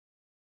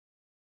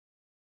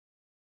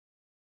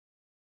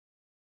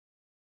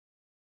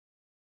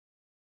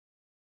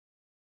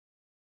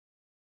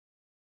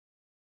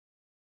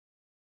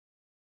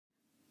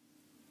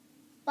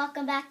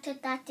Welcome back to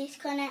Tati's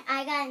Corner.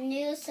 I got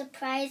new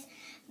surprise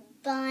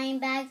blind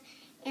bags,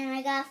 and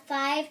I got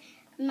 5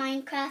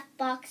 Minecraft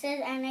boxes,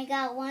 and I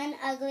got 1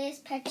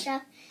 Ugliest Pet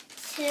Shop,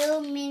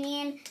 2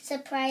 Minion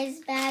surprise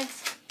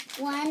bags,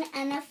 1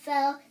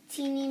 NFL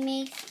Teeny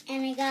Mix,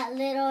 and I got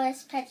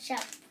Littlest Pet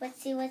Shop.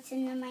 Let's see what's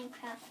in the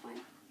Minecraft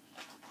one.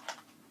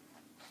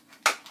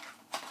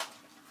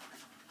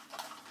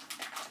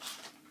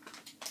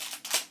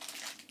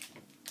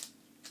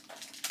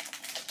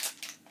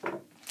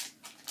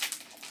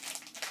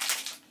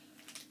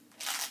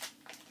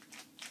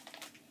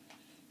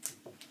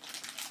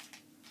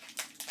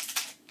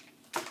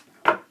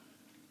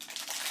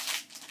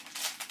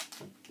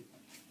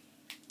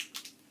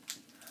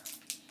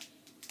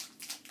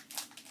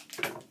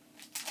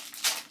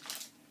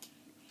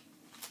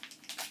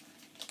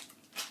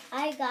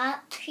 I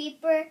got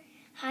Creeper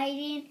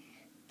hiding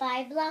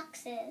by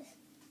blocks.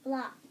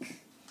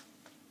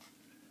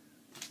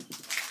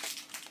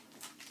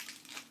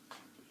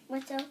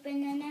 Let's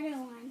open another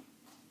one.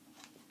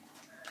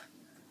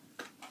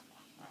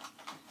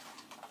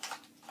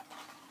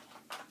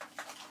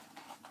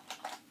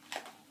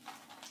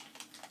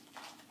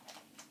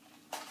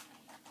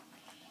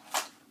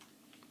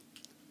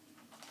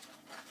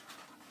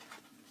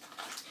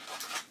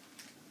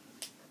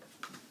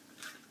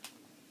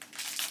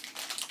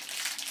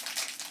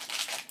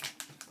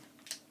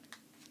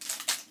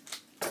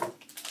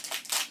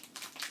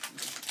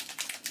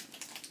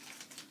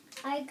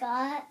 I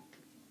got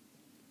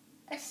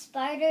a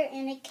spider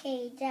in a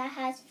cage that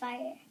has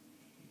fire.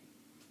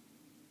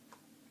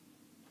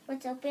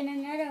 Let's open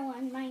another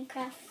one.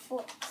 Minecraft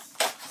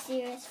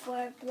Series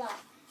 4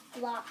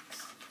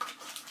 blocks.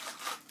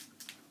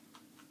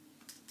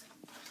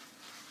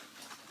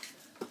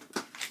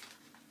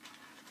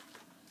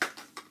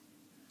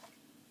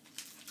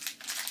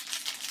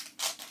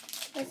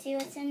 Let's see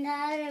what's in the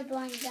other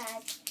blind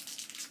bag.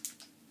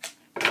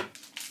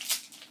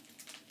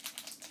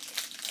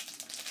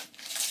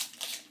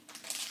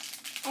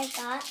 I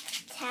got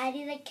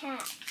Taddy the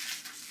cat.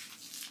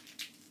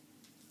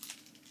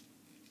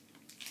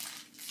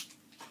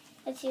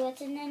 Let's see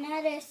what's in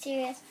another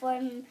Series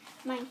 4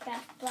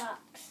 Minecraft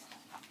blocks.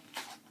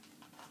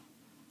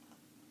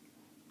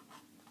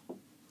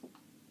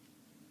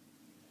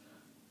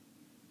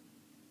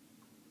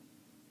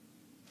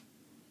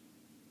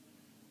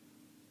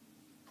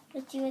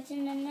 Let's see what's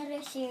in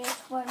another Series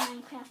 4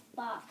 Minecraft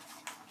box.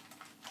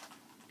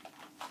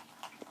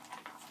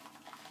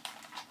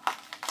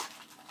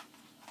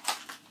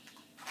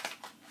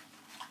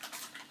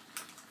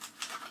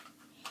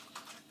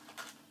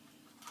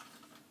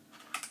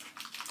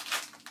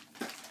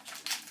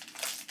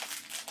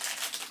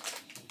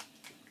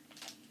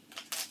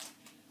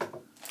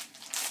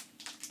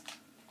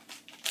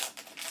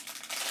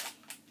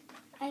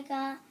 I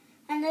got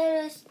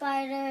another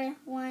spider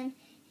one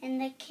in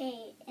the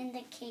cage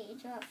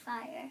with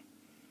fire.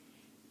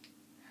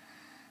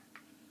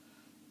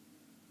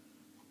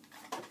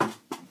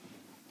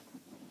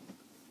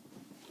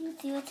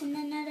 Let's see what's in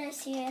another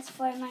Series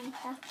 4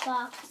 Minecraft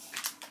box.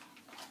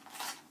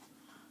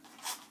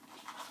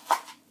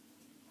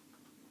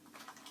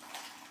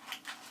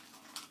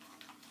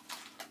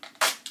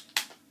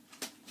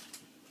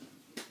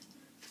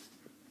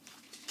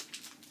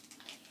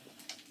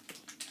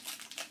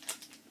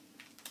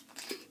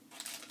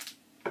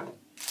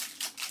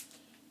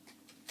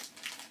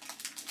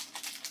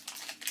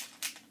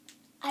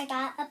 I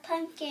got a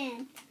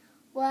pumpkin.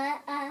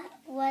 What a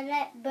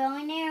bow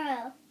and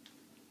arrow.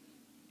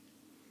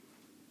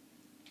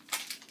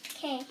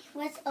 Okay,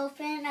 let's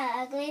open the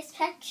Ugliest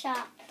Pet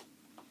Shop.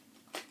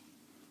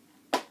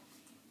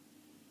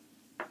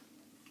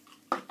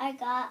 I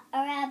got a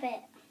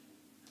rabbit.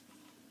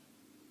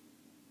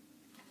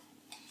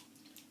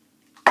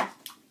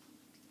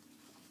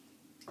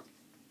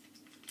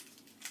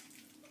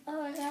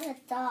 Oh, I got a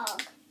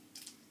dog.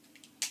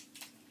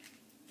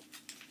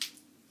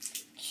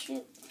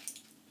 Cute.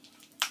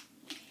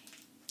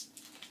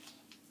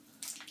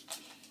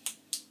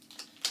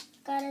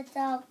 Got a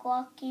dog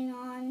walking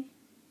on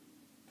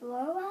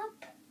blow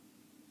up.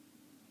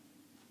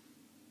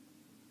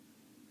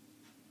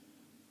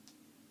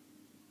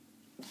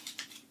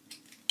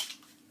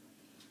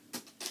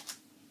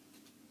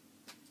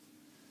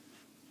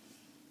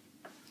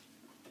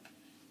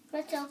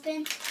 Let's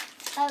open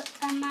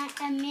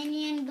a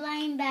Minion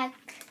blind bag.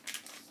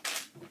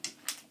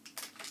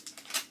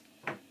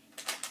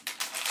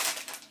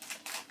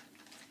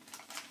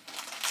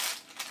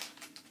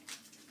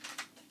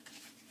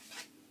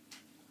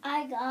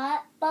 I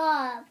got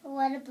Bob.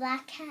 What a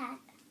black cat.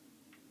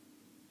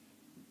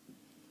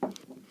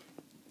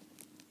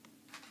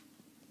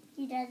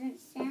 He doesn't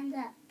stand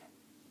up.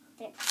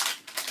 There.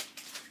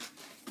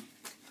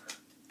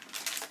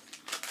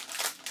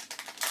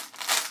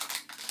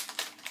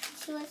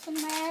 See what's in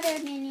my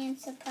other Minion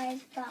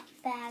surprise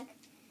bag.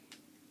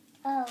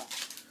 Oh,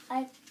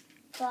 I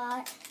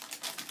got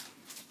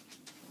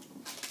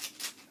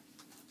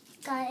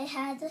it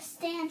had a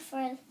stand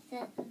for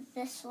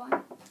this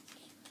one.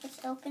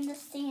 Let's open the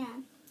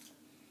stand.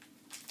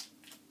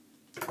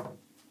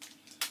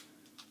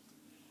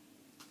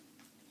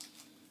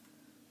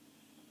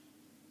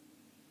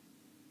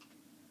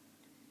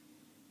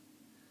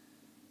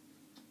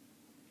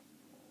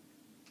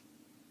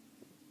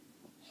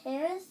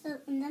 Here's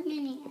the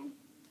minion.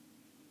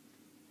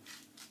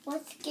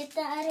 Let's get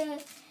the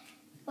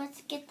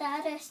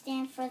other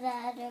stand for the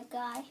other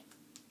guy.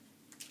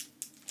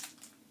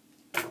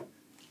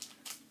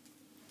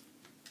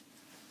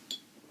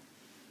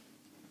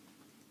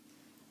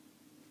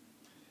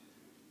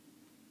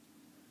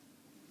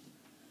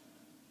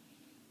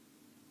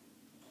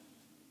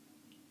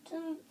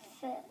 Doesn't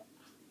fit.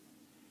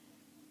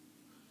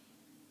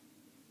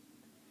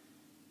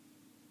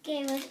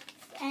 Okay, with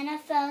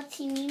NFL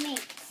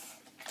teammates.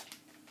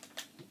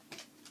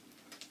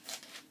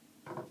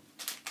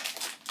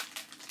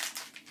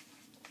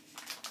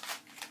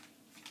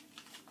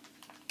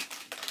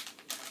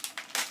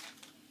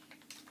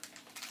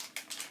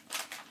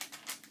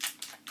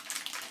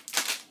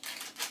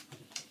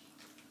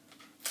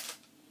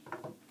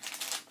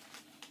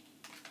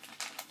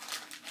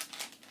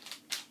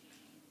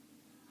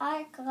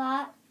 I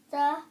got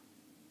the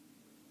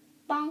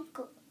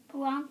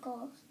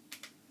Broncos.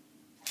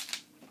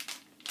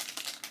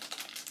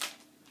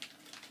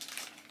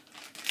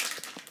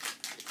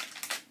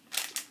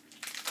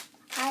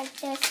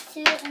 There's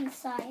 2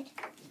 inside.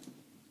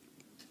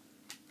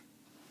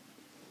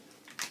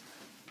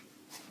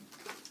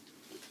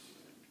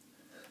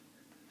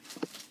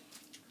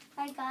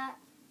 I got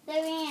the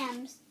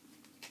Rams.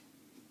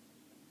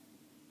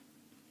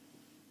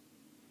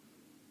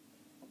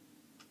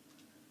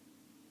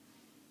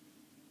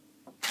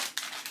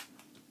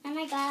 And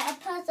I got a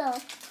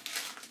puzzle.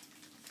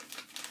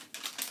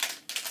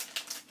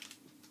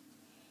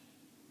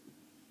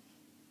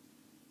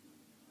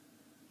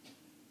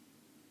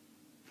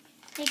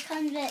 It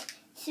comes with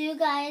 2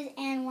 guys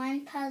and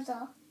 1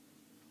 puzzle.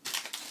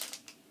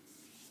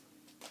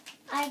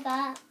 I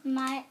got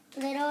my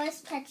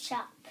Littlest Pet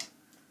Shop.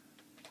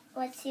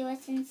 Let's see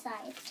what's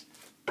inside.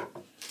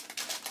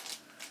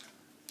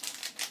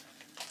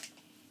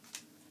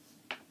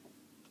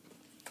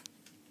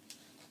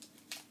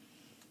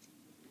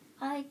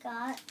 I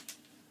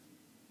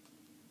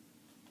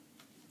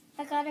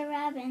got a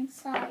rabbit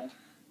inside.